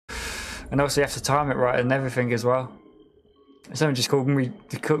And also you have to time it right and everything as well. Someone just called me,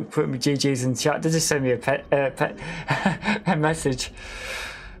 put me GG's in chat. They just sent me a message.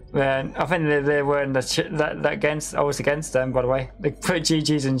 Man, I think they were in that against. I was against them, by the way. They put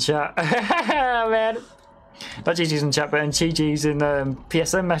GG's in chat. Man, not GG's in chat, but in GG's in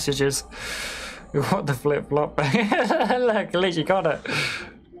PSN messages. What the flip flop? Look, at least you got it.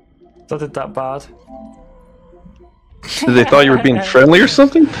 So I did that bad. Did they thought you were being friendly or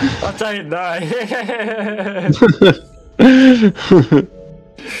something? I don't know.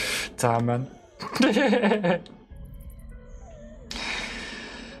 Damn, man.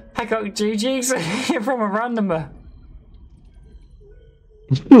 I got GG's from a randomer.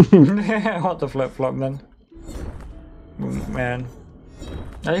 What the flip flop, man? Man.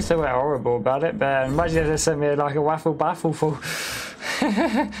 At least they were horrible about it, but imagine if they sent me like a waffle baffle full. You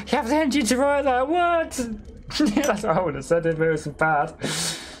have the energy to write that, what? That's what I would have said if it was bad.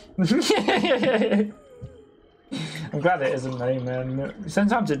 I'm glad it isn't, though, man.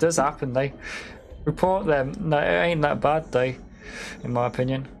 Sometimes it does happen, they report them. No, it ain't that bad, though, in my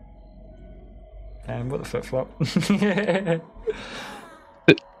opinion. What the flip flop?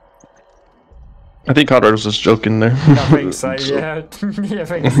 I think Conrad was just joking there. I think so, yeah. Yeah, I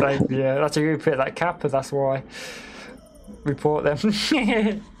think so, yeah. That's who put that Kappa, that's why. Report them.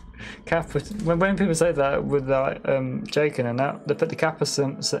 Kappa. When people say that with like joking and that, they put the Kappa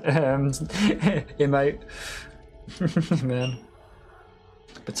emote. Man.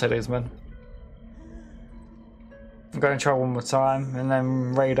 Potatoes, man. I'm going to try one more time and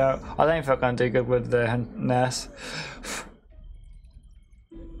then raid out. I don't think I'm going to do good with the nurse.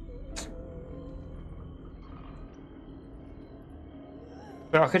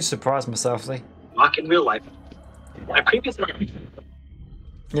 But I could surprise myself, though. Mock in real life. My previous.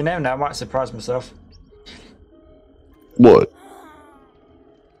 You never know, I might surprise myself. What?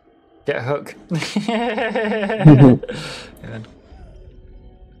 Get a hook. Yeah.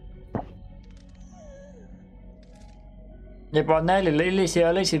 Yeah, but I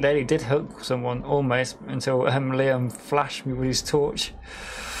literally did hook someone almost until Liam flashed me with his torch.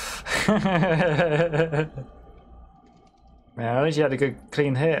 Man, at least you had a good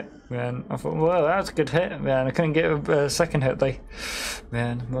clean hit, man. I thought, well, that was a good hit, man. I couldn't get a second hit, though.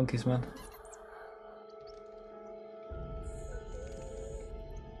 Man, monkeys, man.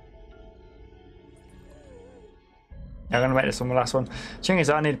 I'm gonna make this one my last one. The thing is,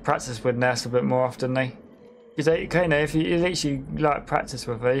 I need to practice with Ness a bit more often, though. Because, you know, if you literally like practice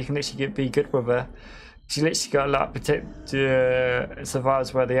with her, you can literally be good with her. She literally got like protect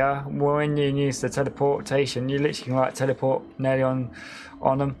survivors where they are. When you use the teleportation, you literally can like teleport nearly on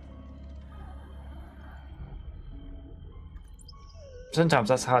them. Sometimes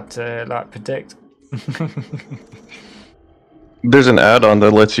that's hard to like predict. There's an add-on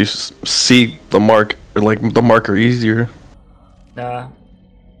that lets you see the mark, or like the marker easier. Nah.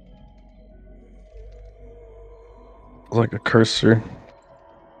 Like a cursor.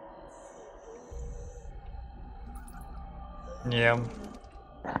 Yeah.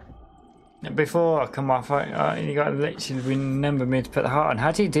 Before I come off, you got to literally remember me to put the heart on.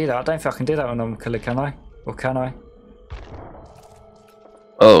 How do you do that? I don't think I can do that on normal killer, can I? Or can I?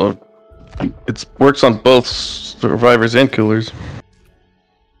 Oh, it works on both survivors and killers.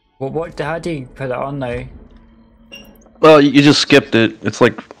 Well, how do you put it on though? Well, you just skipped it. It's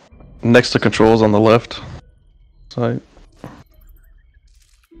like next to controls on the left side.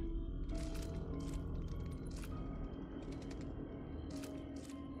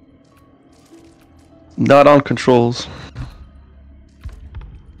 Not on controls.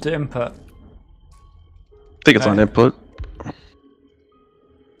 The input. I think it's on input.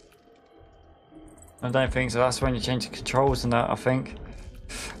 I don't think so. That's when you change the controls and that, I think.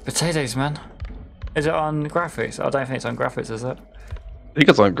 Potatoes, man. Is it on graphics? I don't think it's on graphics, is it? I think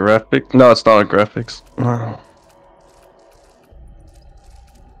it's on graphics. No, it's not on graphics.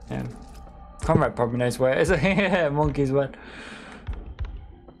 Yeah. Comrade probably knows where it is. Yeah, monkey's word.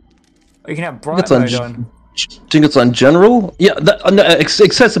 You can have bright mode on. I think it's on general? Yeah, no,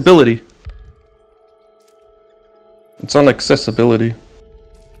 accessibility. It's on accessibility.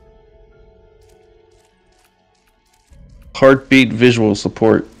 Heartbeat visual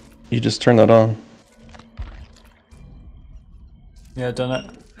support. You just turn that on. Yeah, done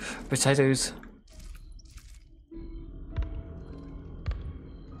it. Potatoes.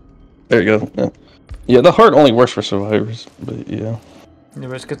 There you go. Yeah, yeah, the heart only works for survivors, but yeah. Yeah,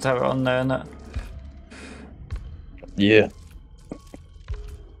 but it's good to have it on there, isn't it? Yeah.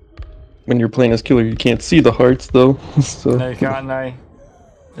 When you're playing as killer, you can't see the hearts though. So. No, you can't. No.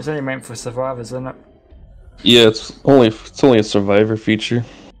 It's only meant for survivors, isn't it? Yeah, it's only a survivor feature.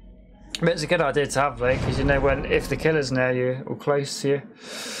 But it's a good idea to have though, because you know when if the killer's near you or close to you.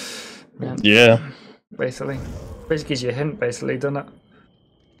 Yeah. Basically gives you a hint, basically, doesn't it?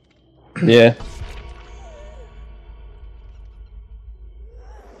 Yeah.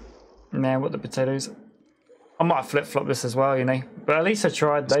 Man, what the potatoes? I might flip flop this as well, you know. But at least I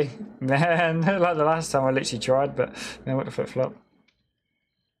tried, though. Man, like the last time I literally tried, but man, what the flip flop?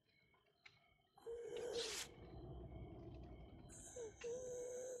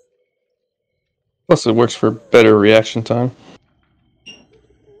 Plus, it works for better reaction time.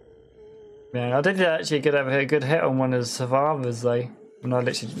 Yeah, I did actually get a good hit on one of the survivors though, when I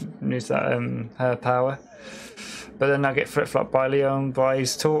literally used that her power. But then I get flip flopped by Leon by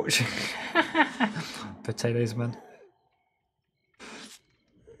his torch. Potatoes, man.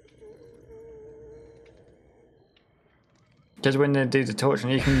 Because when they do the torch,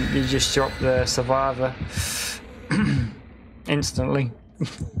 you just drop the survivor instantly.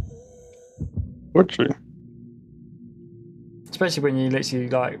 Torture. Especially when you literally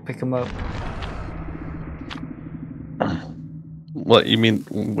like pick them up. What you mean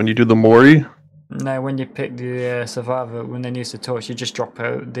when you do the Mori? No, when you pick the survivor, when they use the torch, you just drop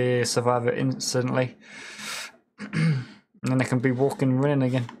out the survivor instantly. And then they can be walking and running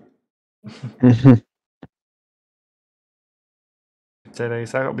again. So I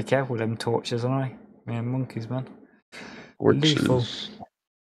gotta be careful with them torches, aren't I? Man, monkeys, man. Torches. Lethal.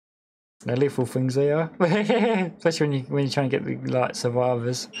 They're lethal things they are. Especially when you're trying to get the like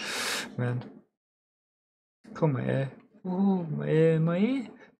survivors. Man. Come my ear. Oh, my ear, my ear.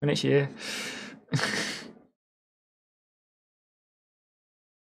 When it's your ear.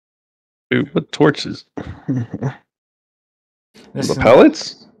 Dude, what torches? Listen, The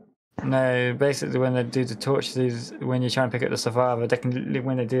pellets? No, basically when they do the torches, when you're trying to pick up the survivor, they can,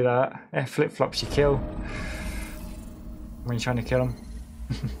 when they do that, flip flops you kill. When you're trying to kill them.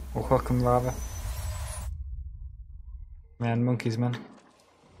 Or hook them rather. Man, monkeys, man.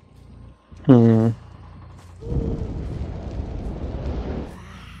 Man,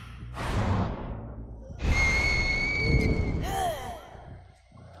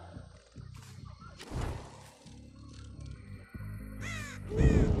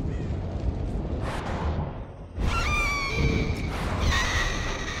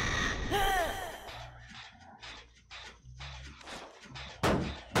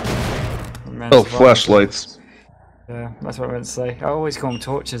 Oh, flashlights. Yeah, that's what I meant to say. I always call them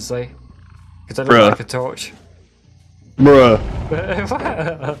torches though. Because I look Bruh. like a torch. Bruh.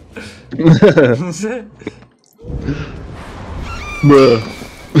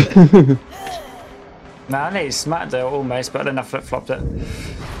 Bruh. Nah, I need smacked it almost, but then I flip flopped it.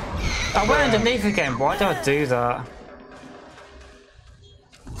 I went underneath again. Why do I do that?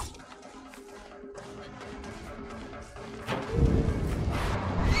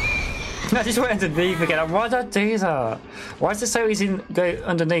 I just went underneath again. Why did I do that? Why is it so easy to go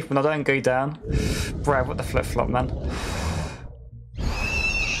underneath when I don't go down? Bro, what the flip flop, man?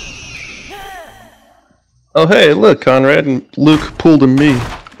 Oh hey, look, Conrad and Luke pulled a me.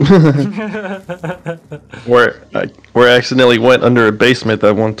 where I accidentally went under a basement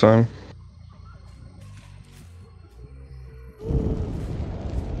that one time.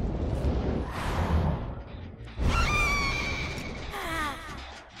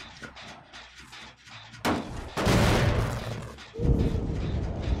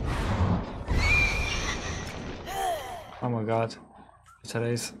 Oh my god.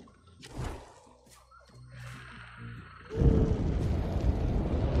 Today's.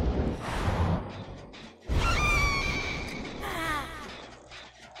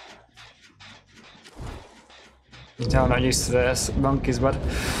 You tell I'm not used to this. Monkeys, bud.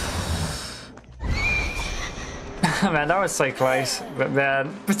 Man, that was so close. But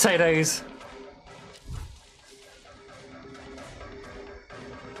man, potatoes.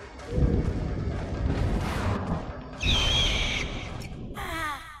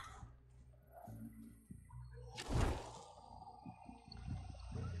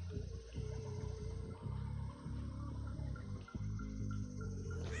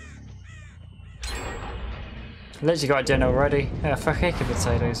 Literally got a gen already. Yeah, fuck heck of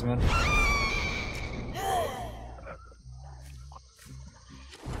potatoes, man.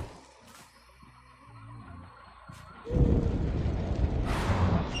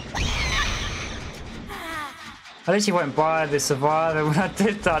 I literally went by the survivor when I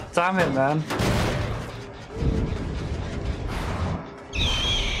did that, damn it, man.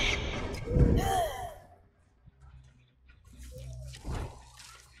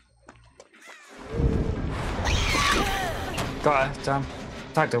 Got it, damn.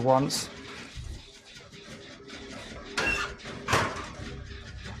 Tagged it once.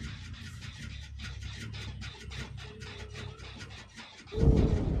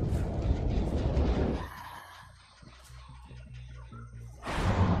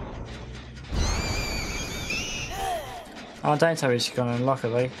 Oh, don't tell me she's gonna unlock it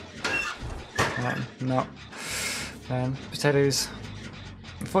though. No. Potatoes.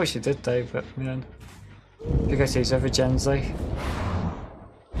 I thought she did though, but man. Because these other gens though.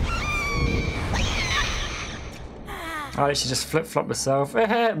 Alright, she just flip-flop herself.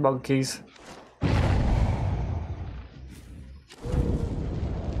 Monkeys.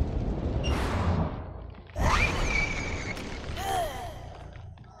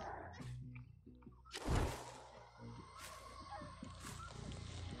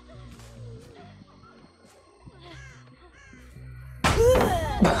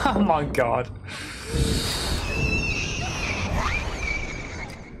 Oh my god.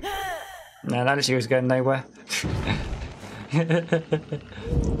 No, that she was going nowhere.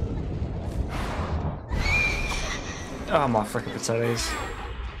 Oh my frickin' potatoes.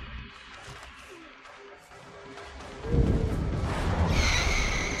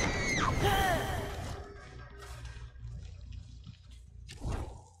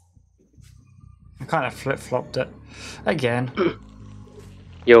 I kind of flip-flopped it. Again.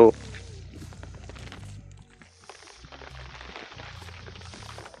 Yo.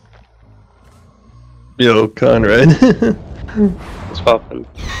 Yo, Conrad. What's poppin'?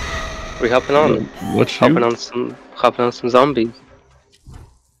 We hopping on? What's Hopping on some zombies.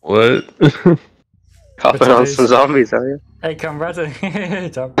 What? Hopping on some zombies, are you? Hey, comrade.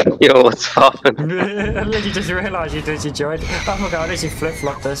 Tom. Yo, what's poppin'? I literally just realised you joined. Oh my god, I literally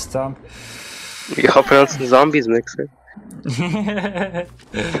flip-flopped this time. You hopping on some zombies, Mixer? Wait,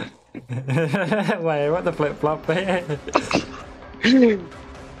 what the flip-flop?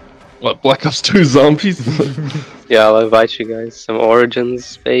 What, Black Ops 2 zombies? Yeah, I'll invite you guys. Some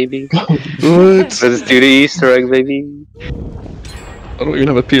Origins, baby. What? Let's do the Easter egg, baby. I don't even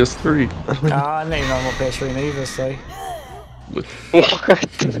have a PS3. Ah, I don't even know what PS3 either, so. What?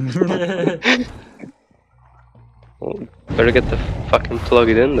 Well, better get the fucking plug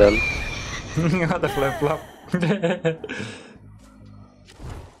it in then. What the flip-flop?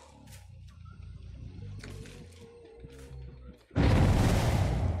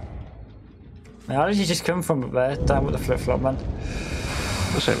 How did you just come from up there? Down with the flip-flop, man.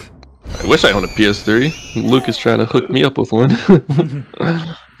 I wish I owned a PS3. Luke is trying to hook me up with one.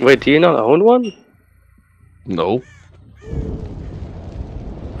 Wait, do you not own one? No.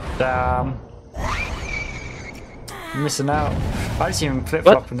 Damn. I'm missing out. I didn't even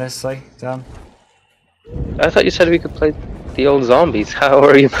flip-flop in this, so damn. I thought you said we could play the old zombies. How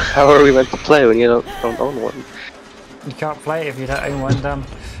are we meant to play when you don't own one? You can't play it if you don't own one, damn.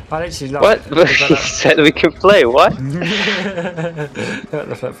 I literally like What? You said we can play, what?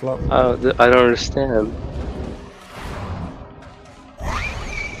 the flip-flop. Oh, I don't understand.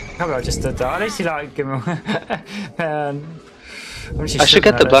 Probably I just did that. I literally like give him man. I should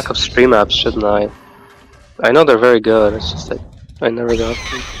get the Black Ops 3 maps, shouldn't I? I know they're very good, it's just that I never got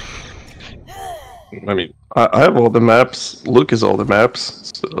them. I mean, I have all the maps. Luke has all the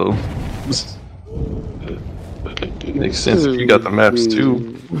maps, so it makes sense if you got the maps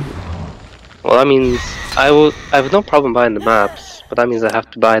too. Well, that means I have no problem buying the maps, but that means I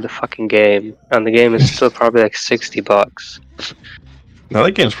have to buy the fucking game, and the game is still probably like $60. Now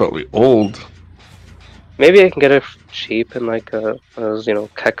that game's probably old. Maybe I can get it cheap in like those, you know,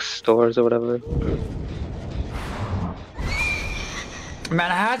 Kex stores or whatever. Man,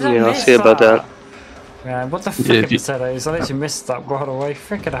 how did I Yeah, I'll miss see about that. Man, what the Yeah, fuck if you- potatoes? I literally missed that by the way.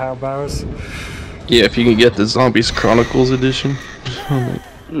 Frickin' hell barrels. Yeah, if you can get the Zombies Chronicles edition.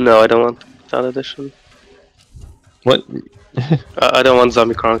 No, I don't want that edition. What? I don't want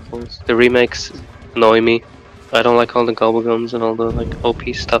Zombie Chronicles. The remakes annoy me. I don't like all the gobblegums and all the like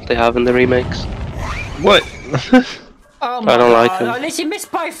OP stuff they have in the remakes. What? Oh my I don't god, like 'em. I literally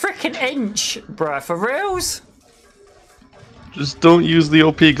missed by a frickin' inch, bruh, for reals? Just don't use the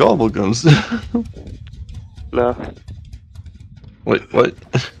OP Gobblegums. No. Wait, what?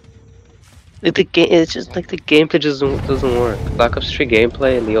 It's just like the gameplay just doesn't work. Black Ops 3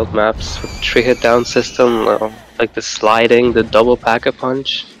 gameplay and the old maps with the 3-hit down system, like the sliding, the double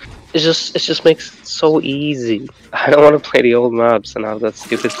pack-a-punch. It just makes it so easy. I don't want to play the old maps and have that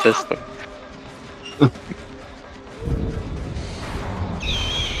stupid system.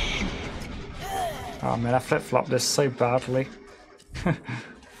 Oh man, I flip-flopped this so badly.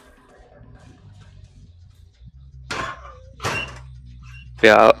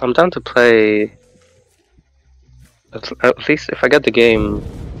 Yeah, I'm down to play. At least if I get the game,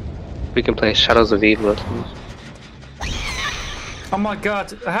 we can play Shadows of Evil. Oh my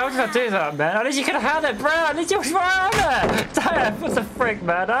god, how did I do that, man? I literally could have had it, bro! I literally was right on there! Damn, what the frick,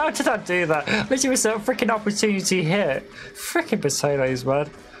 man? How did I do that? Literally was a freaking opportunity here. Freaking potatoes, man.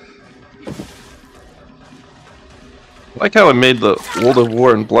 I like how it made the World of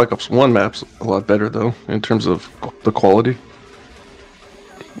War and Black Ops 1 maps a lot better, though, in terms of the quality.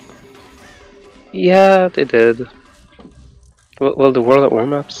 Yeah, they did. Well, the World at War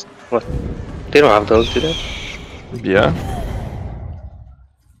maps, what? They don't have those, do they? Yeah.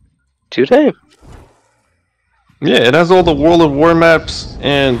 Do they? Yeah, it has all the World of War maps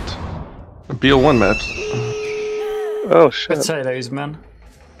and BO1 maps. Oh shit. Potatoes, man.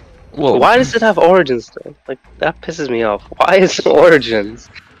 Well, Why does it have Origins though? Like that pisses me off. Why is it Origins?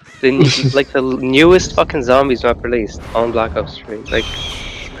 Like the newest fucking zombies map released on Black Ops 3. Like,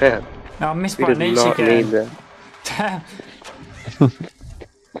 man, No, I missed we by did an inch not need again. that. Damn.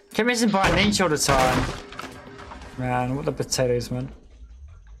 Keep missing by an inch all the time. Man, what the potatoes, man.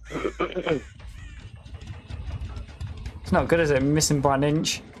 It's not good, is it? Missing by an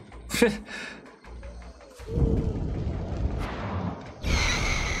inch.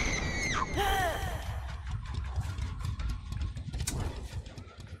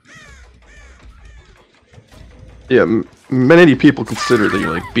 yeah, many people consider the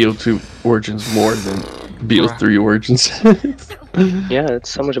like BO2 Origins more than BO3 Origins. Yeah, it's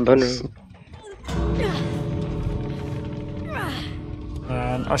so much better.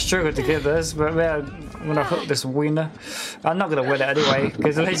 And I struggled to get this, but yeah, when I hook this wiener, I'm not gonna win it anyway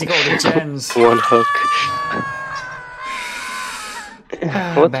because at least you got all the gens. One hook.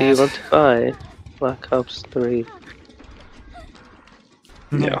 What do you bad. want to buy? Black Ops 3.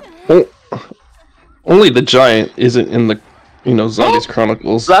 Yeah. Only the giant isn't in the, Zombies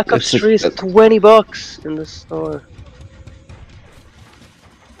Chronicles. Black Ops 3 is $20 in the store.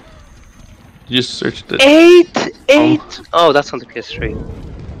 You just searched it. Eight. Oh, that's on the PS3.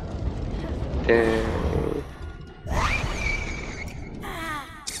 Damn.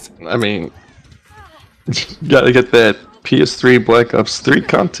 I mean, you gotta get that PS3 Black Ops 3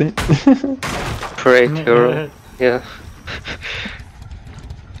 content. For €8. Yeah.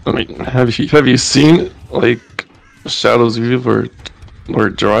 I mean, have you seen like Shadows of Evil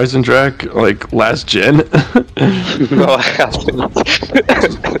or Horizon Drag like last gen? No, I haven't.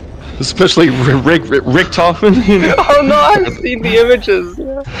 Especially Rick Toffman. Oh no, I've seen the images.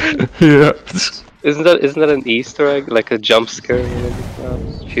 Yeah. Isn't that an Easter egg, like a jump scare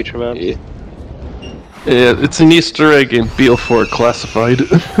in future maps? Yeah, it's an Easter egg in BO4 Classified.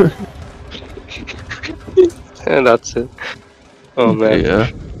 And that's it. Oh man. Yeah.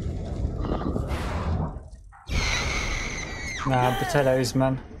 Nah, potatoes,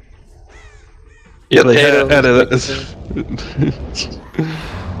 man. Yeah, they Potatoes, added it as.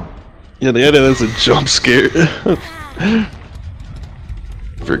 Yeah, they added it as a jump scare.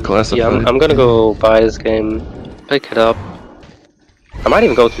 For Classified. Yeah, I'm gonna go buy this game, pick it up. I might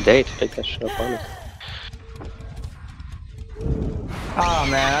even go today to pick that shit up, honestly. Oh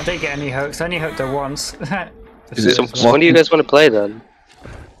man, I didn't get any hooks. I only hooked her once. Is it- So when do you guys want to play then?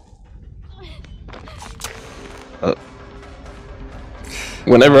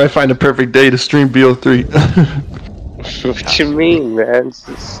 Whenever I find a perfect day to stream BO3. What you mean, man?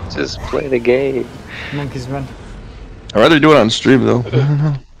 Just play the game. Monkeys, man. I'd rather do it on stream though. I don't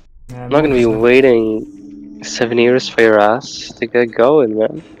know. Yeah, I'm not gonna be waiting 7 years for your ass to get going,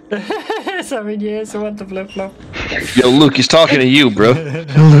 man. 7 years, I want the flip flop. Yo, Luke, he's talking to you, bro.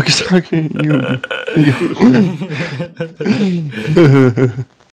 Yo, Luke, he's talking to you.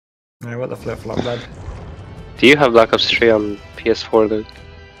 Yeah, what the flip flop, lad. Do you have Black Ops 3 on PS4, Luke?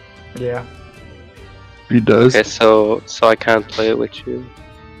 Yeah. He does. Okay, so I can't play it with you.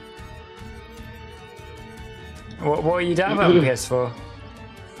 What are you down about PS4?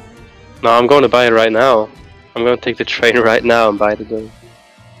 No, I'm going to buy it right now. I'm going to take the train right now and buy the game.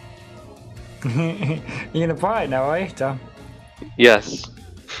 You're gonna buy it now, are you, Tom? Yes.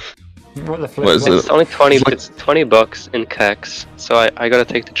 What the flip What is flop? it? It's only 20. It's like- It's $20 in CAX. So I gotta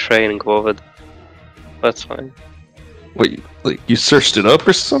take the train and go over. That's fine. Wait, like you searched it up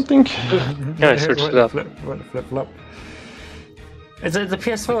or something? Yeah, I searched it up. What the flip flop? Is it the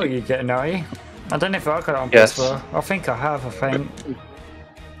PS4 you're getting now, are you? I don't know if I got it on Yes. PS4. I think I have, I think.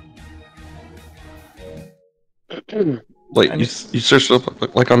 Like you searched it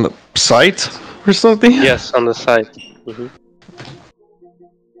up like on the site or something? Yes, on the site.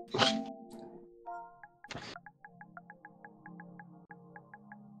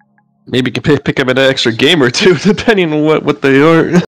 Maybe you can pick up an extra game or two depending on what they are.